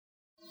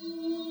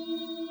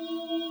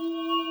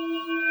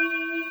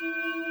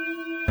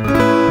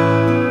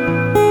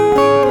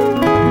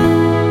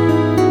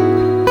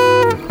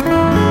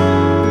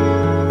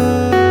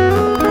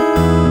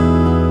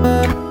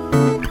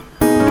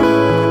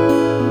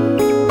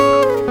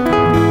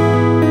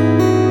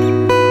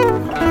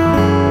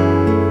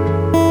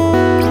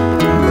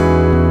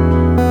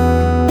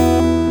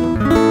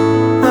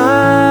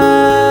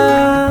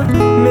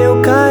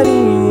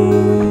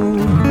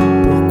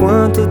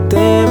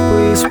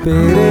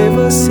esperei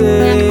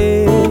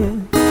você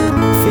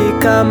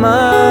ficar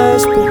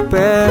mais por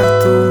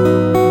perto.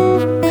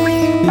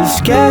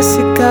 Esquece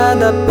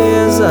cada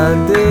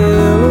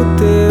pesadelo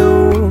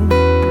teu.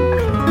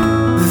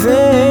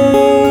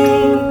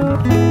 Vem,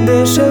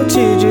 deixa eu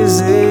te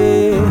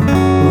dizer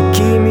o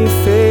que me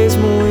fez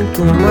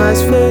muito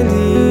mais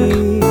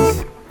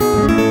feliz.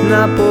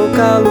 Na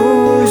pouca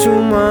luz de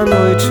uma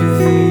noite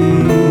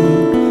vi,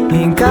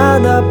 em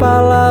cada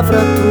palavra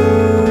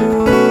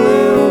tua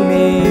eu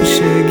me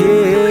enxerguei.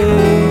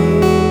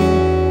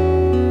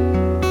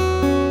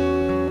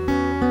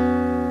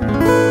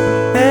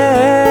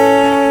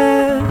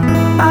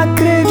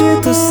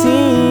 Acredito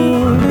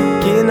sim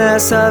que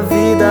nessa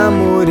vida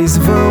amores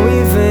vão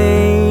e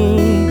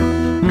vêm,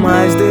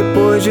 mas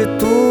depois de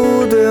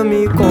tudo eu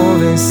me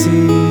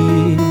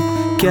convenci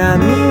que a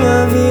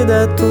minha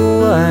vida é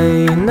tua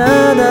e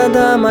nada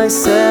dá mais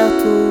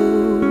certo.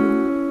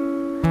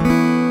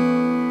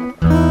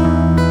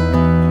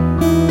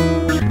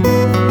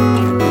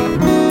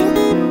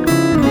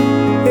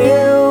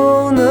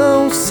 Eu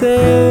não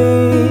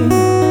sei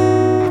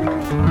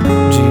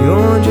de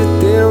onde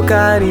teu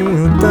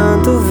carinho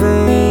tanto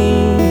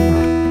vem,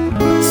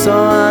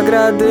 só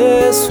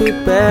agradeço e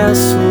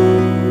peço.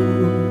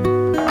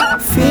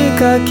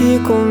 Fica aqui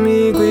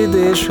comigo e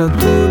deixa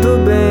tudo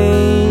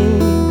bem.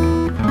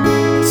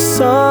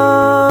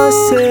 Só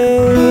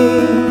sei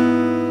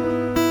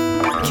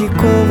que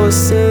com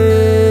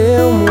você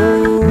eu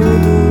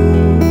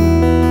mudo,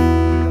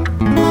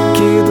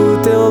 que do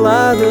teu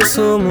lado eu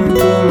sou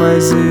muito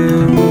mais eu.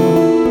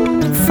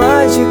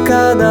 Faz de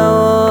cada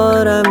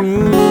hora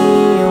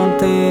minha um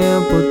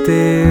tempo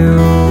teu.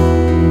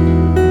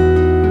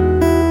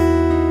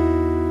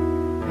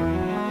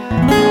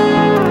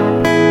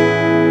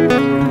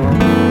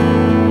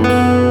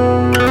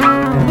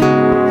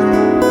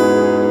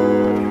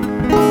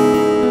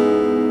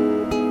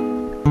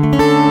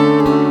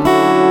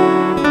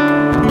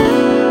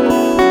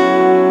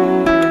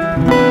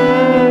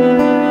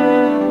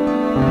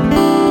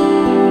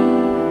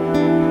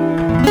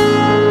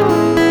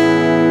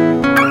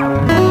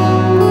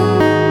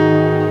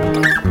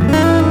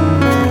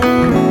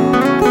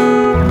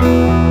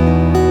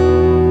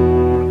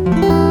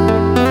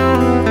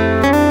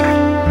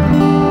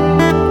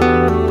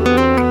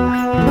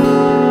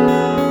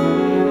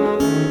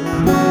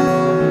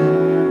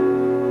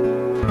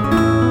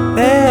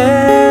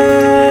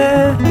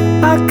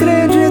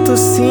 Acredito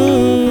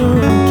sim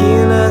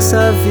que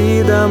nessa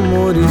vida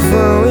amores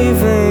vão e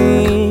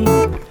vêm,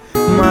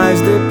 mas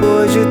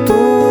depois de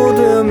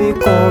tudo eu me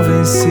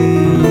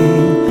convenci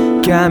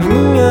que a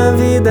minha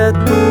vida é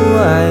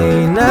tua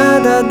e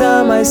nada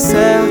dá mais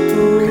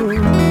certo.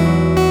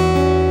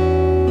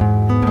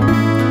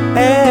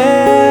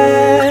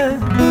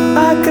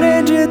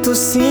 Acredito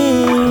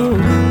sim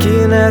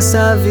que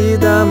nessa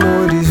vida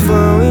amores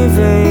vão e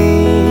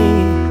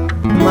vêm,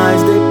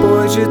 mas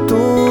depois de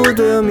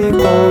tudo eu me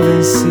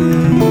convenci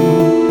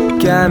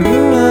que a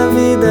minha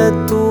vida é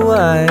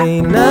tua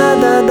e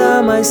nada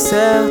dá mais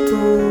certo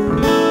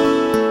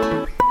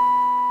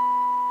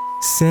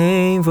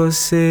sem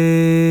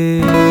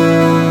você.